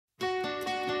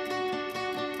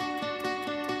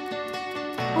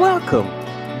Welcome.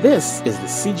 This is the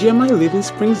CGMI Living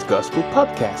Springs Gospel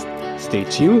Podcast. Stay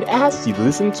tuned as you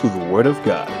listen to the Word of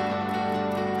God.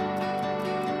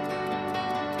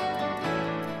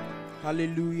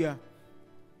 Hallelujah.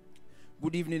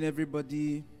 Good evening,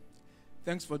 everybody.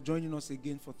 Thanks for joining us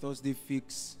again for Thursday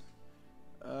Fix.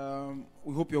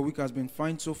 We hope your week has been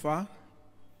fine so far.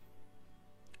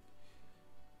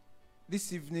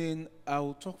 This evening,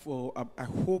 I'll talk for, I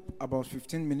hope, about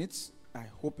 15 minutes. I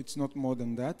hope it's not more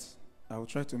than that. I'll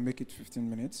try to make it 15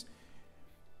 minutes.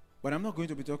 But I'm not going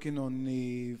to be talking on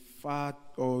a fat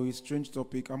or a strange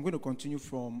topic. I'm going to continue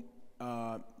from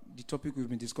the topic we've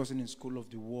been discussing in School of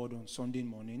the Word on Sunday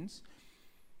mornings.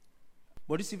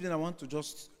 But this evening, I want to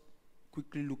just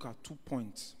quickly look at 2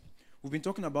 points. We've been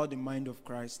talking about the mind of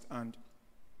Christ, and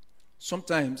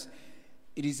sometimes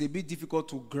it is a bit difficult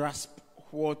to grasp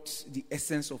what the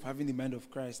essence of having the mind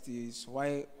of Christ is.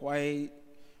 Why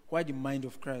the mind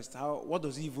of Christ? What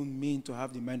does it even mean to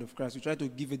have the mind of Christ? We try to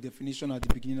give a definition at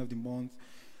the beginning of the month.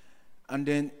 And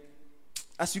then,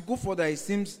 as you go further, it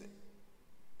seems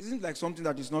like something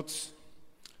that is not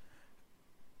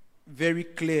very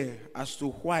clear as to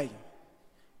why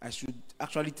I should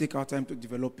actually take our time to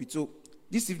develop it. So,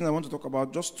 this evening I want to talk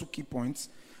about just 2 key points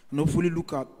and hopefully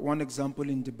look at one example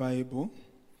in the Bible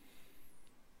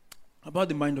about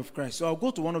the mind of Christ. So I'll go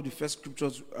to one of the first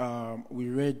scriptures we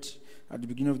read at the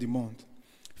beginning of the month.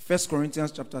 1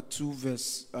 Corinthians chapter 2,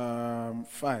 verse 5.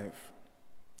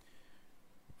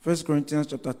 1 Corinthians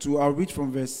chapter 2, I'll read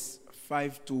from verse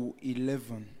 5 to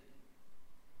 11.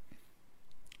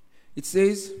 It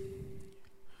says,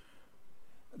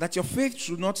 that your faith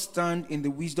should not stand in the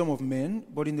wisdom of men,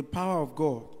 but in the power of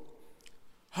God.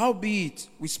 Howbeit,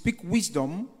 we speak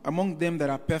wisdom among them that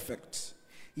are perfect,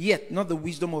 yet not the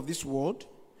wisdom of this world,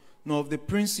 nor of the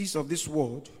princes of this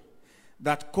world,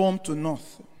 that come to naught.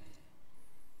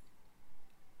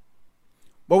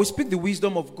 But we speak the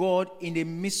wisdom of God in a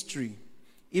mystery,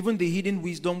 even the hidden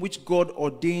wisdom which God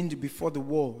ordained before the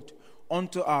world,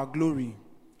 unto our glory,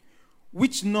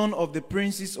 which none of the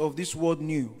princes of this world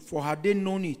knew, for had they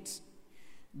known it,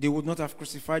 they would not have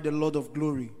crucified the Lord of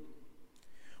glory.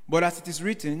 But as it is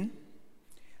written,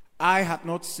 eye hath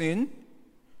not seen,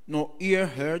 nor ear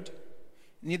heard,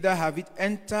 neither have it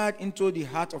entered into the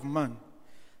heart of man,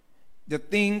 the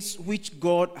things which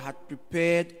God hath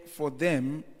prepared for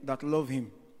them that love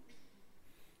him.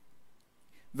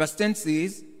 Verse 10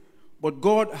 says, but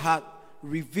God hath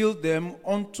revealed them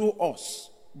unto us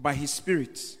by his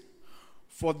Spirit.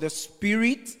 For the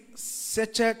Spirit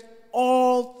searcheth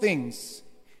all things,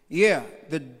 yea,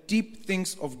 the deep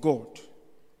things of God.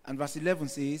 And verse 11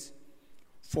 says,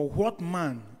 for what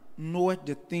man knoweth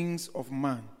the things of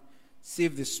man,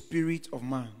 save the Spirit of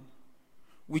man,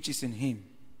 which is in him?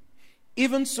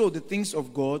 Even so, the things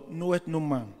of God knoweth no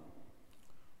man,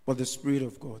 but the Spirit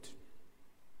of God.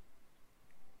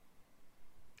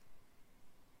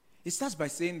 It starts by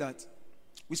saying that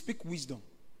we speak wisdom.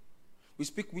 We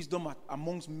speak wisdom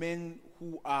amongst men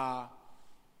who are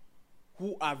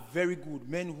very good,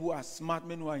 men who are smart,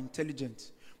 men who are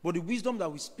intelligent. But the wisdom that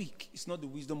we speak is not the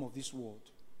wisdom of this world.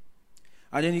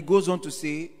 And then he goes on to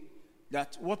say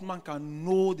that what man can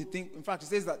know the thing. In fact, he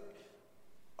says that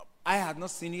I had not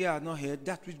seen, ear had not heard,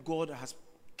 that which God has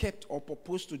kept or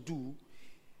proposed to do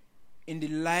in the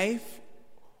life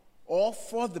or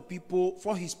for the people,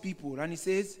 for his people. And he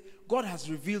says, God has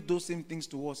revealed those same things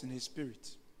to us in his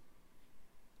Spirit.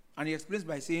 And he explains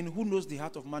by saying, who knows the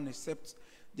heart of man except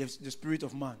the Spirit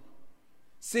of man?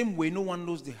 Same way, no one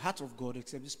knows the heart of God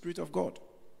except the Spirit of God.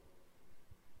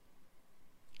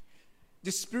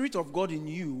 The Spirit of God in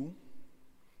you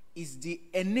is the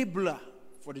enabler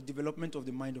for the development of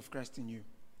the mind of Christ in you.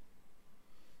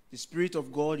 The Spirit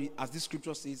of God, as this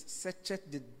scripture says,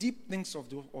 searcheth the deep things of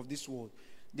this world.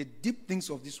 The deep things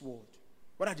of this world.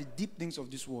 What are the deep things of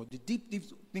this world? The deep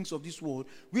things of this world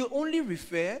will only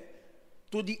refer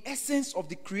to the essence of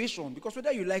the creation, because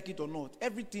whether you like it or not,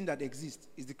 everything that exists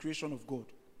is the creation of God.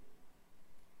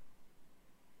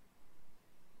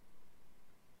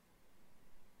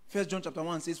 First John chapter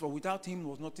 1 says, for without him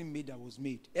was nothing made that was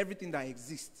made. Everything that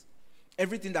exists,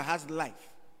 everything that has life,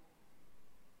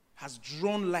 has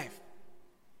drawn life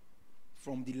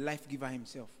from the life giver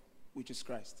himself, which is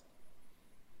Christ.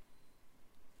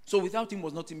 So without him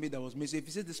was nothing made that was made. So if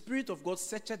he says the Spirit of God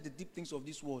searcheth the deep things of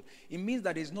this world, it means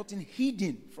that there's nothing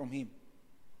hidden from him.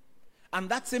 And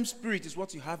that same Spirit is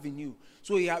what you have in you.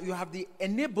 So you have the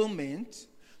enablement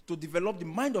to develop the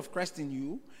mind of Christ in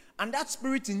you, and that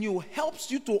Spirit in you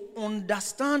helps you to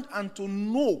understand and to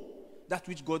know that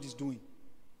which God is doing.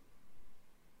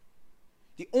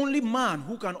 The only man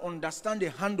who can understand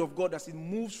the hand of God as it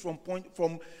moves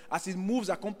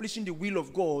accomplishing the will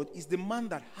of God is the man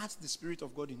that has the Spirit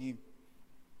of God in him.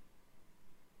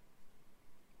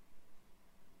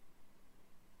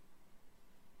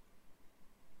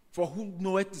 For who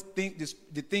knoweth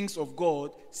the things of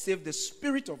God, save the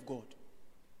Spirit of God?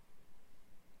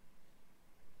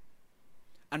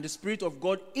 And the Spirit of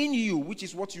God in you, which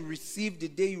is what you received the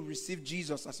day you received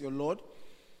Jesus as your Lord,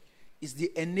 is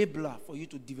the enabler for you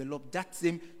to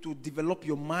develop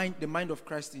your mind, the mind of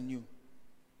Christ in you.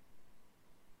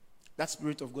 That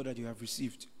Spirit of God that you have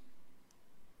received.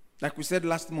 Like we said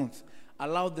last month,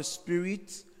 allow the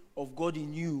Spirit of God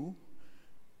in you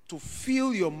to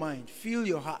fill your mind, fill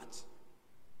your heart,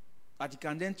 that you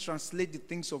can then translate the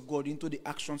things of God into the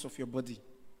actions of your body.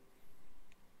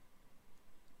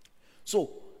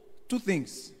 So, two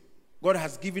things. God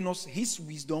has given us His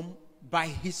wisdom by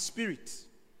His Spirit.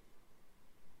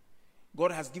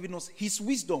 God has given us His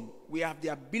wisdom. We have the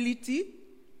ability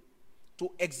to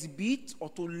exhibit or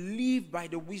to live by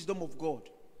the wisdom of God.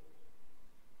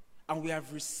 And we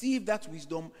have received that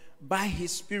wisdom by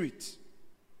His Spirit.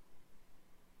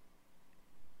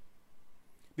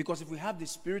 Because if we have the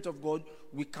Spirit of God,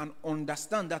 we can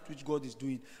understand that which God is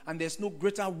doing. And there's no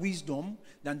greater wisdom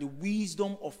than the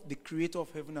wisdom of the Creator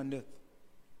of heaven and earth.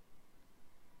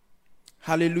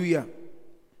 Hallelujah.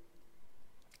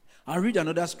 I'll read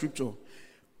another scripture.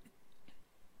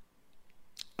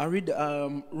 I'll read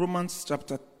Romans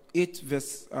chapter 8,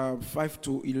 verse 5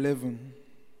 to 11.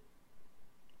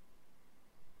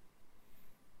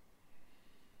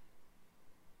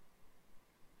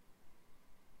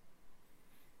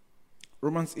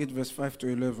 Romans 8, verse 5 to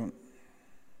 11.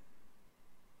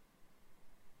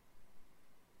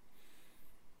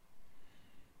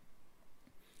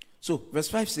 So, verse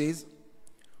 5 says,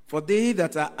 "For they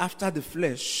that are after the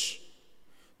flesh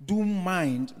do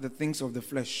mind the things of the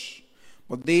flesh,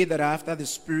 but they that are after the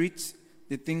Spirit,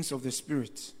 the things of the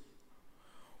Spirit.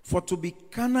 For to be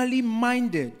carnally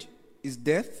minded is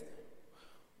death,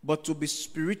 but to be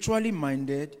spiritually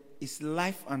minded is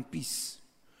life and peace.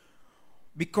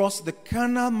 Because the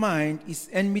carnal mind is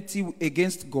enmity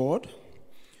against God,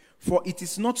 for it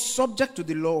is not subject to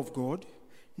the law of God,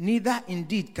 neither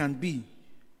indeed can be.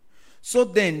 So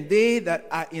then they that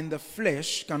are in the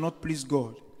flesh cannot please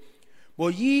God.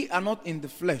 But ye are not in the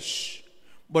flesh,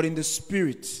 but in the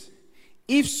Spirit.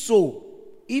 If so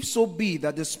be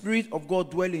that the Spirit of God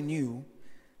dwell in you.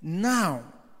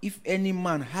 Now, if any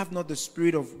man have not the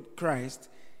Spirit of Christ,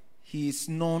 he is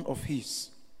none of his.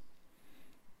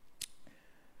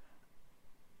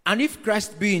 And if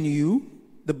Christ be in you,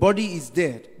 the body is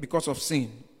dead because of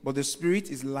sin, but the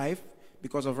Spirit is life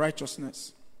because of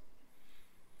righteousness.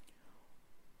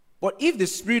 But if the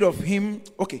Spirit of him..."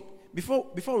 Okay,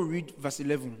 before we read verse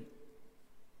 11,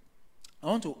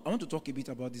 I want to talk a bit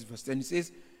about this verse. And it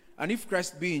says, "And if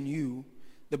Christ be in you,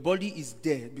 the body is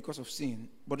dead because of sin,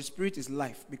 but the Spirit is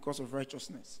life because of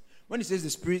righteousness." When it says the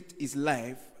Spirit is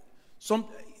life,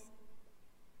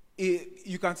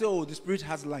 you can say, "Oh, the Spirit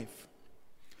has life."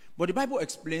 But the Bible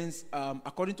explains,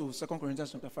 according to 2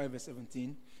 Corinthians chapter 5, verse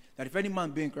 17, that if any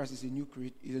man be in Christ is a new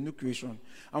creation.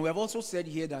 And we have also said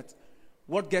here that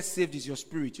what gets saved is your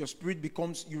spirit. Your spirit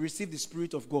becomes, you receive the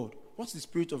Spirit of God. What's the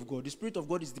Spirit of God? The Spirit of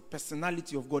God is the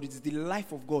personality of God. It is the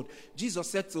life of God. Jesus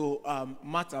said to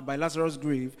Martha by Lazarus'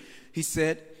 grave, He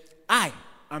said, "I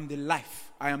am the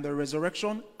life. I am the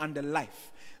resurrection and the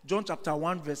life." John chapter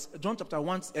 1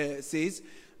 says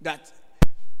that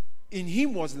in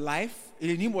Him was life,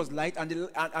 in Him was light, and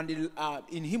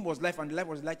in Him was life, and the life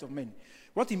was the light of men.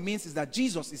 What it means is that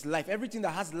Jesus is life. Everything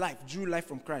that has life drew life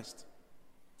from Christ.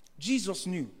 Jesus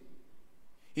knew.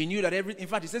 He knew that in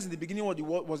fact, He says in the beginning was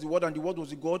the Word, and the Word was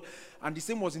the God, and the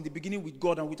same was in the beginning with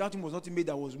God, and without Him was nothing made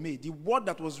that was made. The Word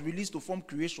that was released to form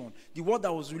creation, the Word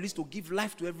that was released to give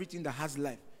life to everything that has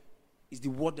life, is the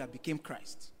Word that became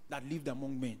Christ, that lived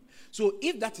among men. So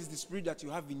if that is the Spirit that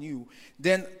you have in you,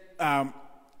 then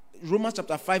Romans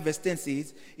chapter 5 verse 10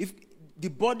 says, if the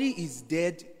body is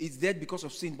dead because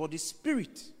of sin, but the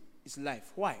Spirit is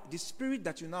life. Why? The Spirit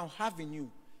that you now have in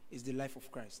you is the life of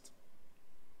Christ.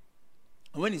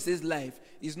 And when it says life,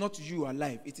 it's not you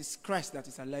alive. It is Christ that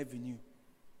is alive in you.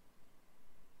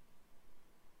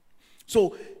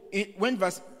 So,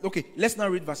 let's now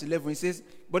read verse 11. It says,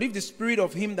 "But if the Spirit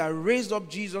of Him that raised up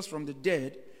Jesus from the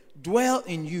dead dwell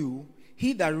in you,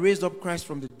 He that raised up Christ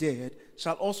from the dead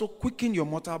shall also quicken your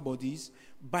mortal bodies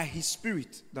by His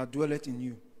Spirit that dwelleth in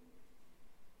you.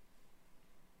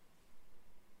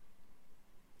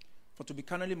 For to be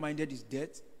carnally minded is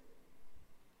death,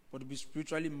 but to be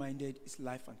spiritually minded is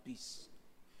life and peace."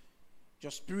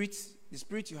 Your spirit, the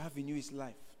spirit you have in you is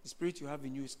life. The spirit you have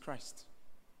in you is Christ.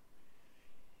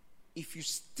 If you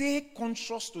stay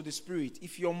conscious to the spirit,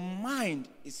 if your mind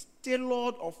is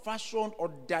tailored or fashioned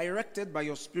or directed by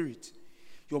your spirit,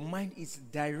 your mind is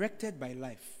directed by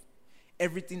life.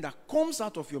 Everything that comes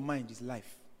out of your mind is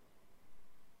life.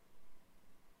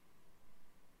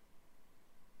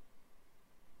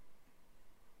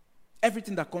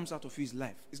 Everything that comes out of you is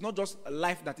life. It's not just a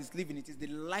life that is living, it is the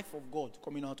life of God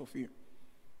coming out of you.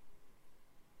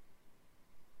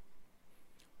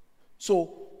 So,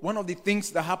 one of the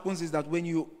things that happens is that when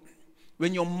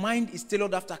your mind is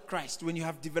tailored after Christ, when you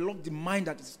have developed the mind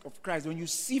that is of Christ, when you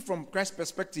see from Christ's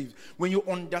perspective, when you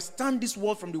understand this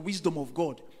world from the wisdom of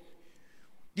God,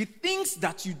 the things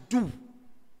that you do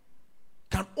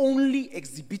can only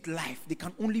exhibit life. They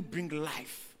can only bring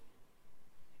life.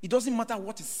 It doesn't matter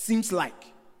what it seems like.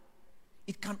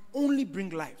 It can only bring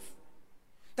life.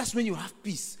 That's when you have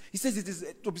peace. He says it is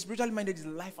to be spiritually minded is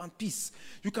life and peace.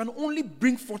 You can only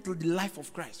bring forth the life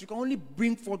of Christ. You can only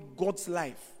bring forth God's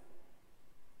life.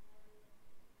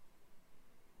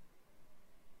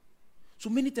 So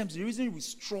many times the reason we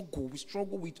struggle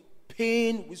with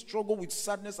pain, we struggle with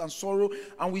sadness and sorrow,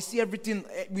 and we see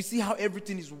how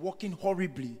everything is working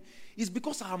horribly, is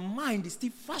because our mind is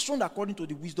still fashioned according to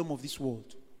the wisdom of this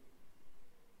world.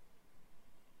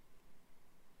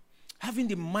 Having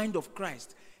the mind of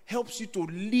Christ helps you to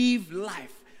live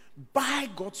life by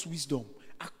God's wisdom,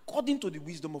 according to the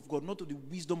wisdom of God, not to the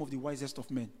wisdom of the wisest of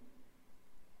men.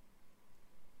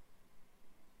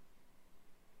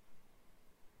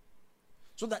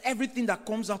 So that everything that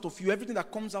comes out of you, everything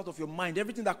that comes out of your mind,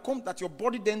 everything that your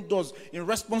body then does in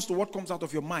response to what comes out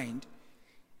of your mind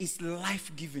is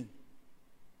life-giving.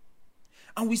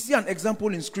 And we see an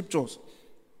example in scriptures.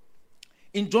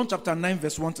 In John chapter 9,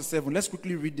 verse 1 to 7, let's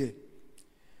quickly read there.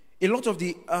 A lot of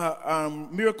the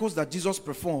miracles that Jesus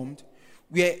performed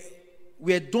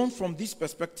were done from this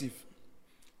perspective.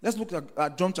 Let's look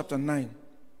at John chapter 9.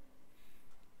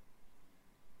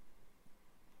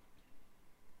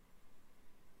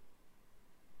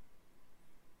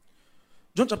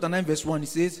 John chapter 9, verse 1, it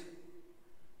says,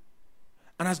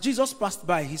 "And as Jesus passed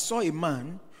by, he saw a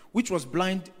man which was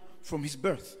blind from his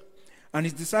birth. And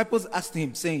his disciples asked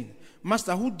him, saying,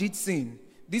 Master, who did sin,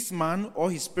 this man or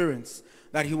his parents,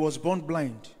 that he was born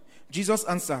blind? Jesus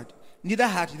answered, Neither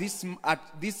had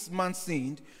this man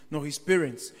sinned, nor his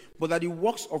parents, but that the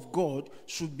works of God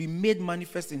should be made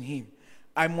manifest in him.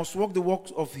 I must work the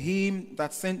works of him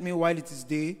that sent me while it is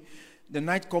day. The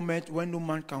night cometh when no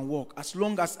man can walk. As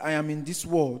long as I am in this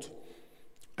world,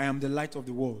 I am the light of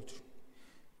the world."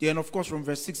 Then, of course, from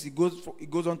verse 6, it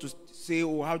goes on to say,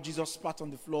 how Jesus spat on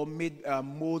the floor, made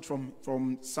mold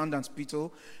from sand and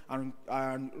spittle, and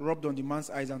rubbed on the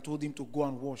man's eyes and told him to go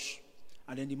and wash.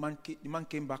 And then the man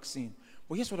came back seeing.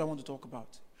 But here's what I want to talk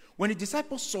about. When the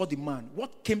disciples saw the man,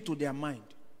 what came to their mind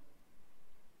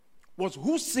was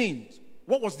who sinned?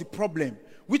 What was the problem?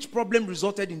 Which problem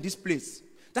resulted in this place?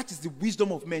 That is the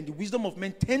wisdom of men. The wisdom of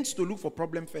men tends to look for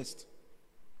problem first.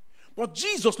 But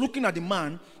Jesus, looking at the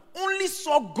man, only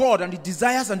saw God and the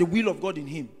desires and the will of God in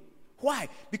him. Why?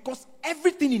 Because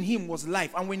everything in him was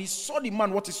life. And when he saw the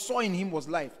man, what he saw in him was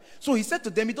life. So he said to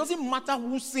them, it doesn't matter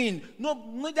who sinned,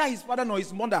 neither his father nor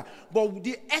his mother. But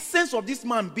the essence of this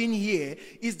man being here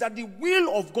is that the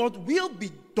will of God will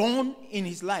be done in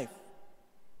his life.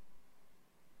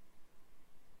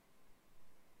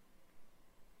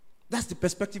 That's the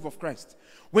perspective of Christ.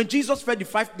 When Jesus fed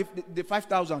the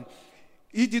 5,000,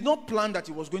 he did not plan that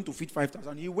he was going to feed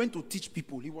 5,000. He went to teach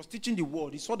people. He was teaching the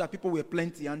word. He saw that people were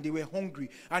plenty and they were hungry.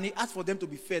 And he asked for them to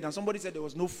be fed. And somebody said there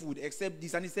was no food except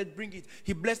this. And he said, bring it.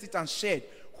 He blessed it and shared.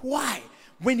 Why?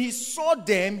 When he saw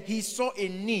them, he saw a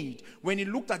need. When he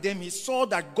looked at them, he saw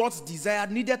that God's desire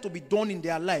needed to be done in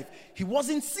their life. He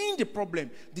wasn't seeing the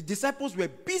problem. The disciples were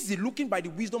busy looking by the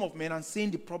wisdom of men and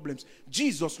seeing the problems.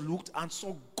 Jesus looked and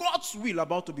saw God's will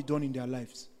about to be done in their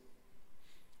lives.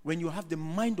 When you have the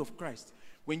mind of Christ,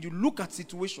 when you look at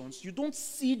situations, you don't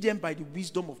see them by the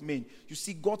wisdom of men. You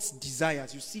see God's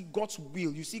desires. You see God's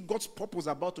will. You see God's purpose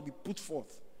about to be put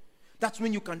forth. That's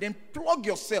when you can then plug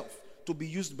yourself to be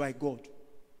used by God.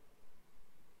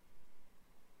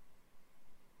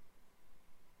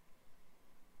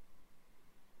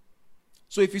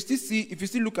 So if you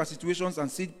still look at situations and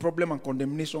see problem and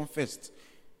condemnation first,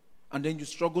 and then you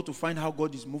struggle to find how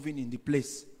God is moving in the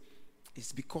place,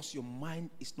 it's because your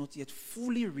mind is not yet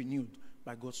fully renewed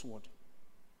by God's word.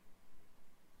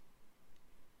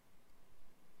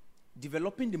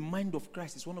 Developing the mind of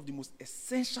Christ is one of the most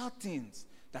essential things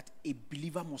that a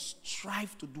believer must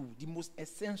strive to do, the most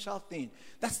essential thing.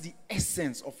 That's the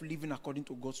essence of living according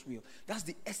to God's will. That's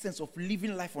the essence of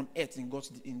living life on earth,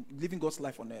 in living God's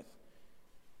life on earth.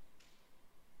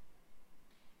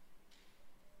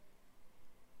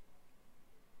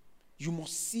 You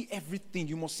must see everything.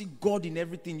 You must see God in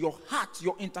everything. Your heart,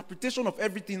 your interpretation of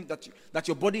everything that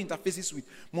your body interfaces with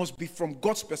must be from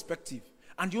God's perspective.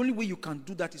 And the only way you can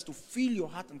do that is to fill your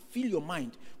heart and fill your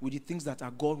mind with the things that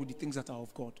are God, with the things that are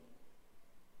of God.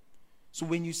 So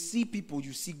when you see people,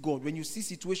 you see God. When you see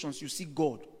situations, you see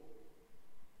God.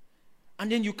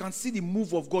 And then you can see the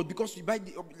move of God, because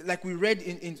like we read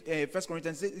in 1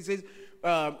 Corinthians, it says,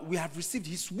 we have received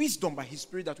his wisdom by his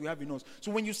Spirit that we have in us.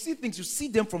 So when you see things, you see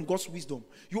them from God's wisdom.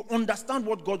 You understand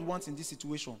what God wants in this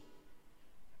situation.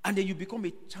 And then you become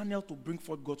a channel to bring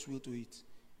forth God's will to it.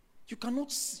 You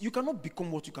cannot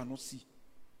become what you cannot see.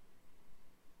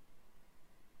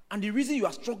 And the reason you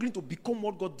are struggling to become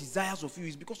what God desires of you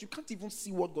is because you can't even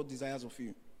see what God desires of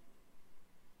you.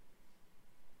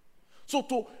 So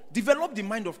to develop the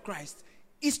mind of Christ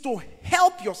is to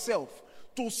help yourself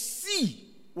to see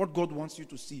what God wants you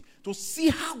to see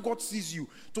how God sees you,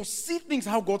 to see things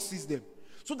how God sees them,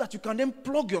 so that you can then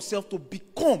plug yourself to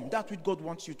become that which God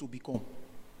wants you to become.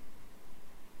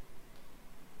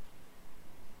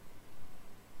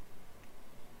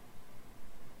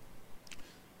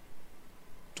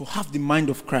 To have the mind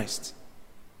of Christ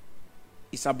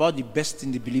is about the best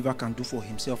thing the believer can do for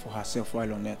himself or herself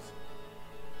while on earth.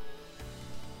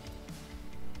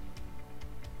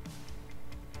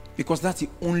 Because that's the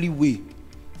only way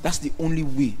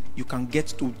you can get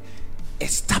to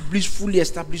fully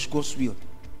establish God's will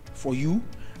for you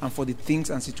and for the things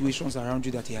and situations around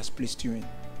you that he has placed you in.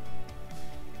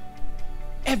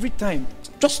 Every time,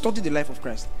 just study the life of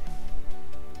Christ.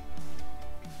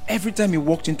 Every time he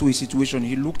walked into a situation,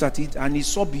 he looked at it and he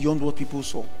saw beyond what people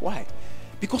saw. Why?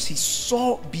 Because he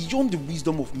saw beyond the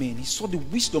wisdom of men. He saw the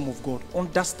wisdom of God,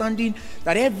 understanding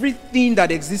that everything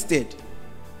that existed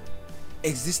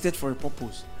for a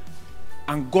purpose,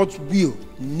 and God's will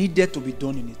needed to be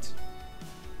done in it.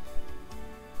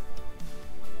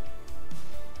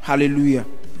 Hallelujah.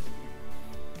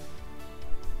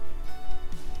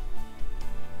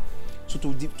 So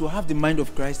to have the mind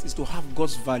of Christ is to have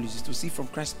God's values, is to see from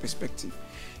Christ's perspective,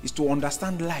 is to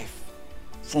understand life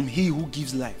from he who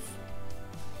gives life,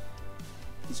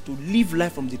 is to live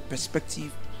life from the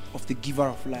perspective of the giver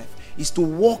of life, is to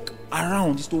walk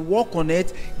around, is to walk on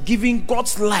earth, giving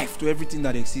God's life to everything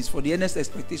that exists. For the earnest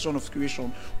expectation of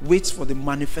creation waits for the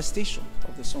manifestation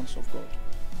of the sons of God.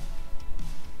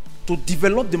 To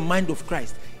develop the mind of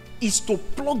Christ is to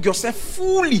plug yourself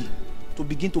fully to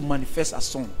begin to manifest as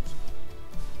sons.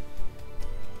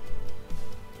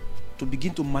 To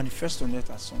begin to manifest on earth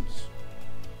as sons.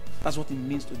 That's what it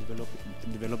means to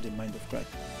develop the mind of Christ.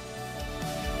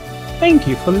 Thank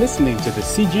you for listening to the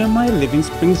CGMI Living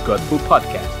Springs Gospel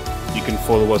Podcast. You can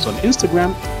follow us on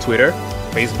Instagram, Twitter,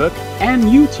 Facebook, and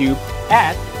YouTube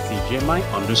at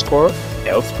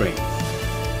CGMI_L Springs.